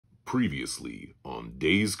Previously on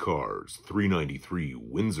Days Cars 393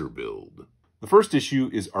 Windsor build. The first issue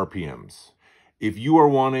is RPMs. If you are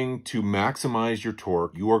wanting to maximize your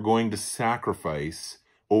torque, you are going to sacrifice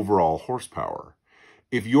overall horsepower.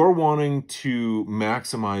 If you're wanting to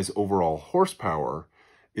maximize overall horsepower,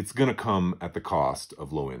 it's going to come at the cost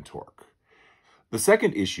of low-end torque. The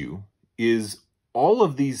second issue is all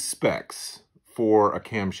of these specs for a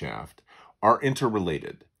camshaft are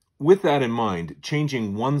interrelated. With that in mind,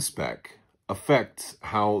 changing one spec affects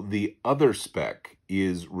how the other spec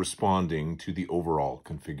is responding to the overall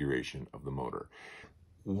configuration of the motor.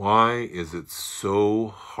 Why is it so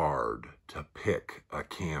hard to pick a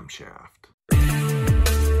camshaft?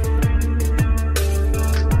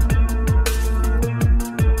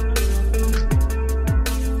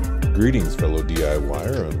 Greetings, fellow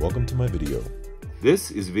DIYer, and welcome to my video.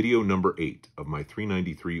 This is video number 8 of my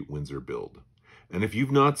 393 Windsor build. And if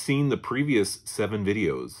you've not seen the previous 7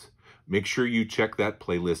 videos, make sure you check that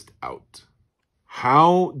playlist out.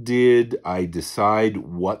 How did I decide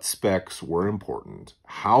what specs were important?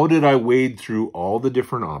 How did I wade through all the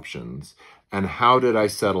different options? And how did I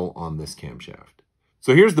settle on this camshaft?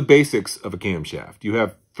 So here's the basics of a camshaft. You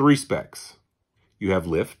have 3 specs. You have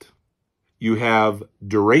lift. You have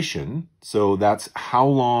duration, so that's how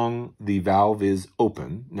long the valve is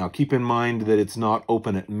open. Now keep in mind that it's not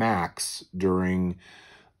open at max during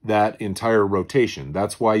that entire rotation.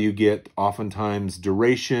 That's why you get oftentimes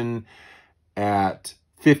duration at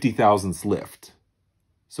 50 thousandths lift.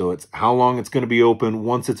 So it's how long it's going to be open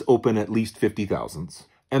once it's open at least 50 thousandths.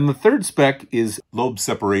 And the third spec is lobe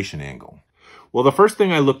separation angle. Well, the first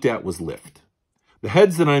thing I looked at was lift. The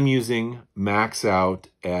heads that I'm using max out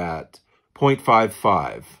at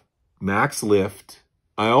 0.55 max lift.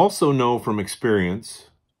 I also know from experience,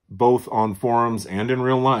 both on forums and in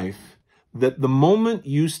real life, that the moment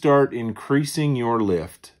you start increasing your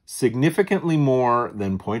lift significantly more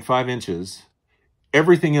than 0.5 inches,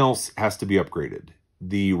 everything else has to be upgraded.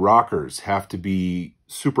 The rockers have to be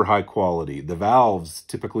super high quality. The valves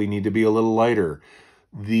typically need to be a little lighter.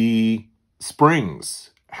 The springs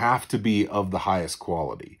have to be of the highest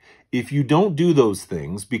quality. If you don't do those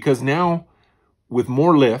things, because now with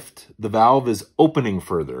more lift, the valve is opening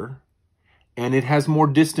further and it has more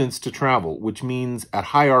distance to travel, which means at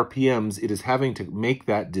high RPMs, it is having to make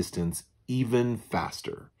that distance even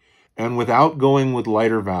faster. And without going with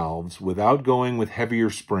lighter valves, without going with heavier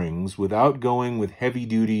springs, without going with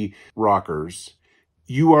heavy-duty rockers,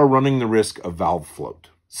 you are running the risk of valve float.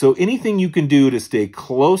 So anything you can do to stay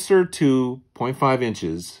closer to 0.5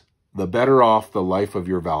 inches, the better off the life of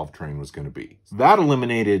your valve train was going to be. That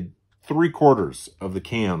eliminated 3/4 of the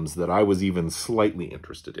cams that I was even slightly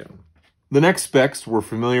interested in. The next specs, we're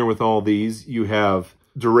familiar with all these. You have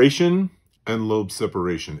duration and lobe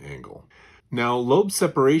separation angle. Now, lobe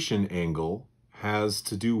separation angle has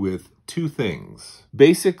to do with 2 things.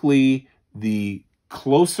 Basically, the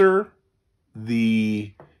closer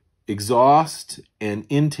the exhaust and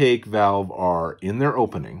intake valve are in their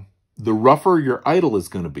opening, the rougher your idle is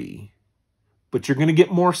going to be, but you're going to get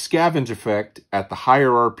more scavenge effect at the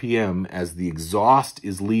higher RPM as the exhaust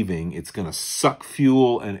is leaving. It's going to suck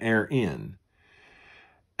fuel and air in.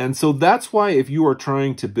 And so that's why if you are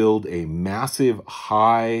trying to build a massive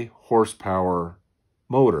high horsepower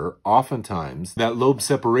motor, oftentimes that lobe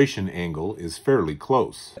separation angle is fairly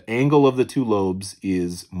close. The angle of the 2 lobes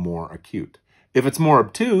is more acute. If it's more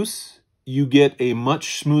obtuse, you get a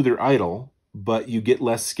much smoother idle, but you get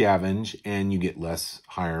less scavenge and you get less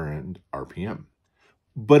higher end RPM.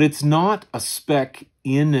 But it's not a spec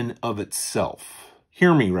in and of itself.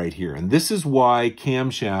 Hear me right here. And this is why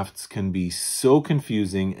camshafts can be so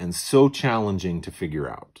confusing and so challenging to figure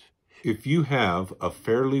out. If you have a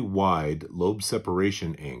fairly wide lobe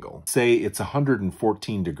separation angle, say it's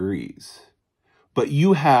 114 degrees, but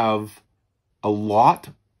you have a lot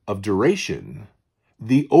of duration,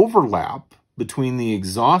 the overlap between the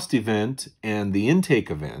exhaust event and the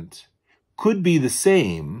intake event could be the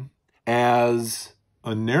same as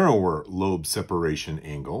a narrower lobe separation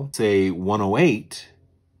angle, say 108,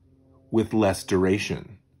 with less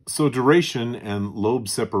duration. So duration and lobe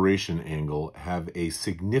separation angle have a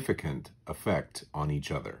significant effect on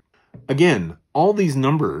each other. Again, all these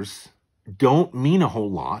numbers don't mean a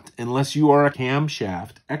whole lot unless you are a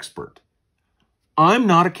camshaft expert. I'm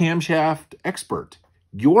not a camshaft expert.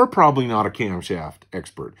 You're probably not a camshaft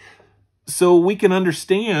expert. So we can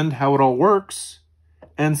understand how it all works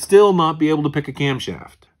and still not be able to pick a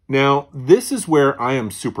camshaft. Now, this is where I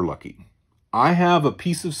am super lucky. I have a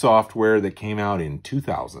piece of software that came out in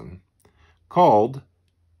 2000 called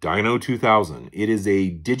Dyno 2000. It is a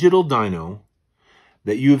digital dyno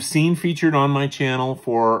that you have seen featured on my channel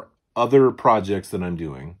for other projects that I'm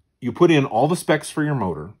doing. You put in all the specs for your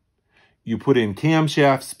motor. You put in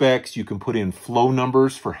camshaft specs. You can put in flow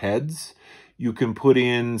numbers for heads. You can put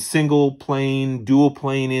in single plane, dual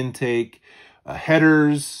plane intake,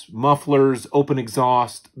 headers, mufflers, open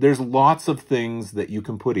exhaust. There's lots of things that you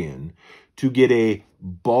can put in to get a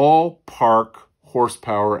ballpark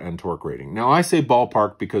horsepower and torque rating. Now, I say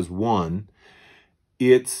ballpark because, one,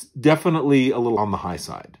 it's definitely a little on the high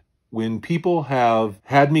side. When people have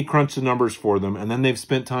had me crunch the numbers for them and then they've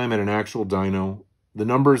spent time at an actual dyno, the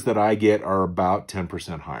numbers that I get are about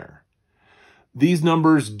 10% higher. These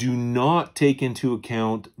numbers do not take into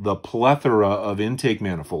account the plethora of intake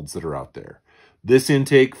manifolds that are out there. This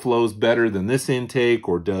intake flows better than this intake,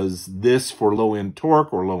 or does this for low-end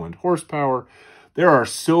torque or low-end horsepower. There are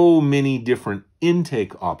so many different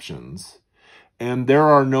intake options, and there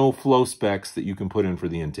are no flow specs that you can put in for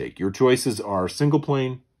the intake. Your choices are single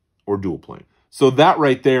plane or dual plane. So that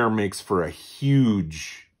right there makes for a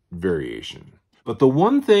huge variation. But the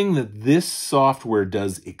one thing that this software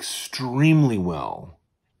does extremely well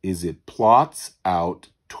is it plots out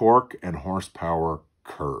torque and horsepower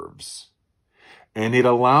curves. And it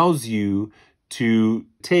allows you to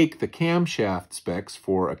take the camshaft specs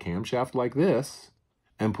for a camshaft like this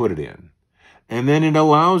and put it in. And then it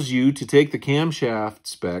allows you to take the camshaft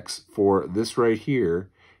specs for this right here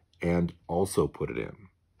and also put it in.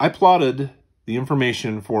 I plotted the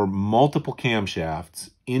information for multiple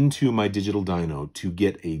camshafts into my digital dyno to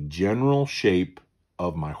get a general shape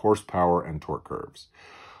of my horsepower and torque curves.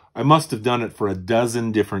 I must have done it for a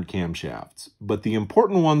dozen different camshafts, but the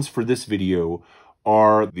important ones for this video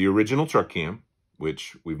are the original truck cam,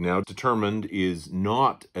 which we've now determined is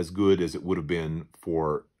not as good as it would have been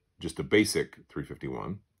for just a basic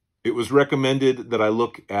 351. It was recommended that I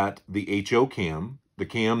look at the HO cam, the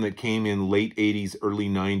cam that came in late 80s, early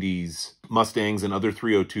 90s Mustangs and other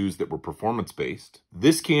 302s that were performance-based.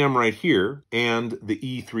 This cam right here, and the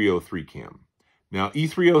E303 cam. Now,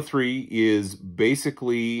 E303 is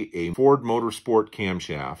basically a Ford Motorsport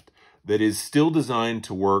camshaft that is still designed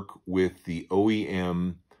to work with the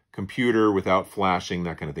OEM computer without flashing,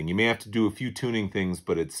 that kind of thing. You may have to do a few tuning things,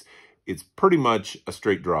 but it's pretty much a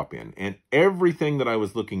straight drop-in. And everything that I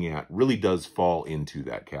was looking at really does fall into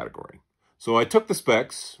that category. So I took the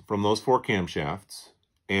specs from those 4 camshafts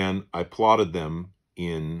and I plotted them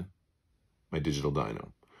in my digital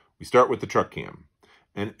dyno. We start with the truck cam.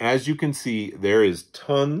 And as you can see, there is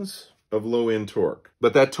tons of low-end torque.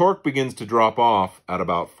 But that torque begins to drop off at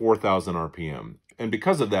about 4,000 RPM. And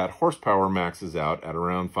because of that, horsepower maxes out at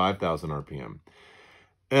around 5,000 RPM.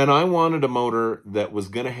 And I wanted a motor that was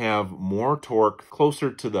going to have more torque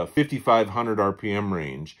closer to the 5,500 RPM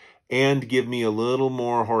range and give me a little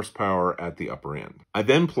more horsepower at the upper end. I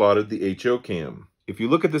then plotted the HO cam. If you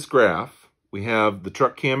look at this graph, we have the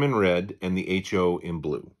truck cam in red and the HO in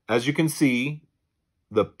blue. As you can see,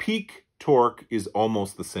 the peak torque is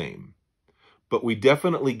almost the same, but we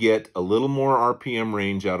definitely get a little more RPM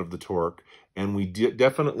range out of the torque, and we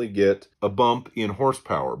definitely get a bump in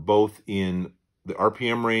horsepower, both in the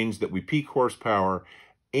RPM range that we peak horsepower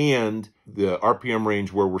and the RPM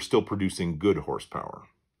range where we're still producing good horsepower.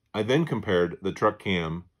 I then compared the truck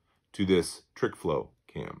cam to this trick flow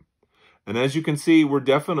cam. And as you can see, we're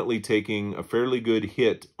definitely taking a fairly good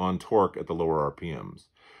hit on torque at the lower RPMs.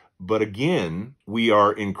 But again, we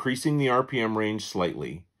are increasing the RPM range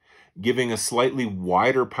slightly, giving a slightly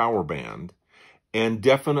wider power band, and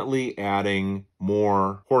definitely adding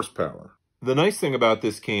more horsepower. The nice thing about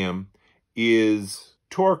this cam is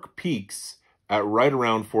torque peaks at right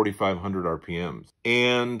around 4,500 RPMs.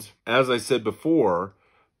 And as I said before,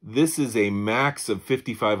 this is a max of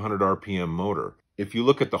 5,500 RPM motor. If you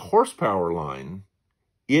look at the horsepower line,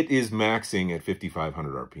 it is maxing at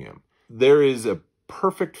 5,500 RPM. There is a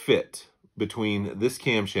perfect fit between this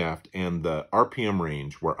camshaft and the RPM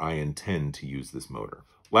range where I intend to use this motor.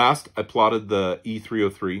 Last, I plotted the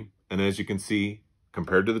E303, and as you can see,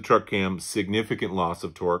 compared to the truck cam, significant loss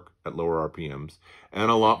of torque at lower RPMs and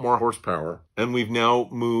a lot more horsepower. And we've now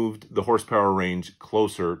moved the horsepower range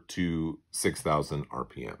closer to 6,000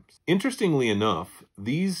 RPMs. Interestingly enough,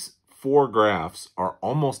 these 4 graphs are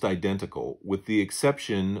almost identical with the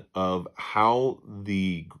exception of how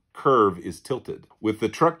the curve is tilted, with the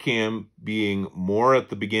truck cam being more at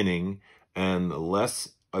the beginning and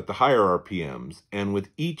less at the higher RPMs. And with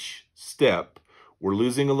each step, we're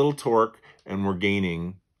losing a little torque and we're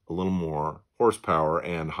gaining a little more horsepower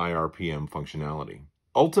and high RPM functionality.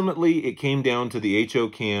 Ultimately, it came down to the HO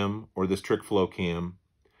cam or this trick flow cam.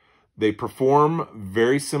 They perform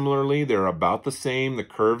very similarly. They're about the same. The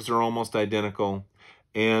curves are almost identical.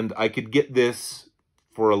 And I could get this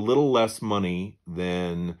for a little less money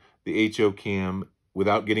than the HO cam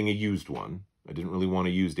without getting a used one. I didn't really want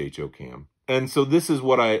a used HO cam. And so this is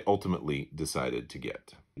what I ultimately decided to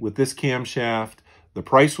get. With this camshaft, the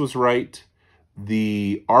price was right.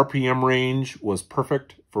 The RPM range was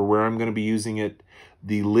perfect for where I'm going to be using it.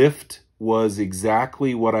 The lift was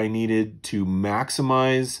exactly what I needed to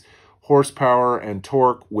maximize horsepower and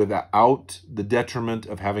torque without the detriment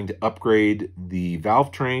of having to upgrade the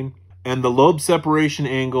valve train. And the lobe separation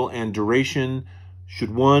angle and duration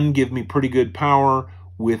should, one, give me pretty good power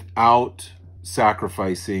without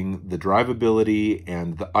sacrificing the drivability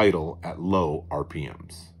and the idle at low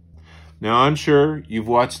RPMs. Now, I'm sure you've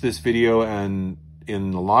watched this video and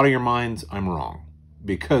in a lot of your minds, I'm wrong.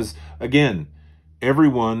 Because, again,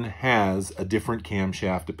 everyone has a different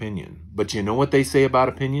camshaft opinion. But you know what they say about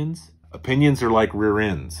opinions? Opinions are like rear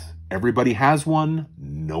ends. Everybody has one.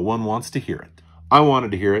 No one wants to hear it. I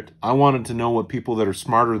wanted to hear it. I wanted to know what people that are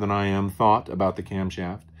smarter than I am thought about the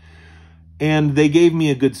camshaft. And they gave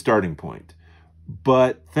me a good starting point.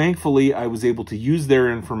 But thankfully, I was able to use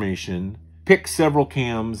their information, pick several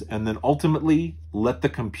cams, and then ultimately let the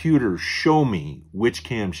computer show me which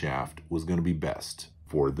camshaft was going to be best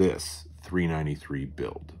for this 393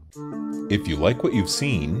 build. If you like what you've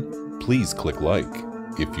seen, please click like.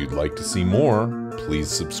 If you'd like to see more, please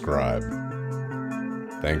subscribe.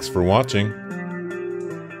 Thanks for watching.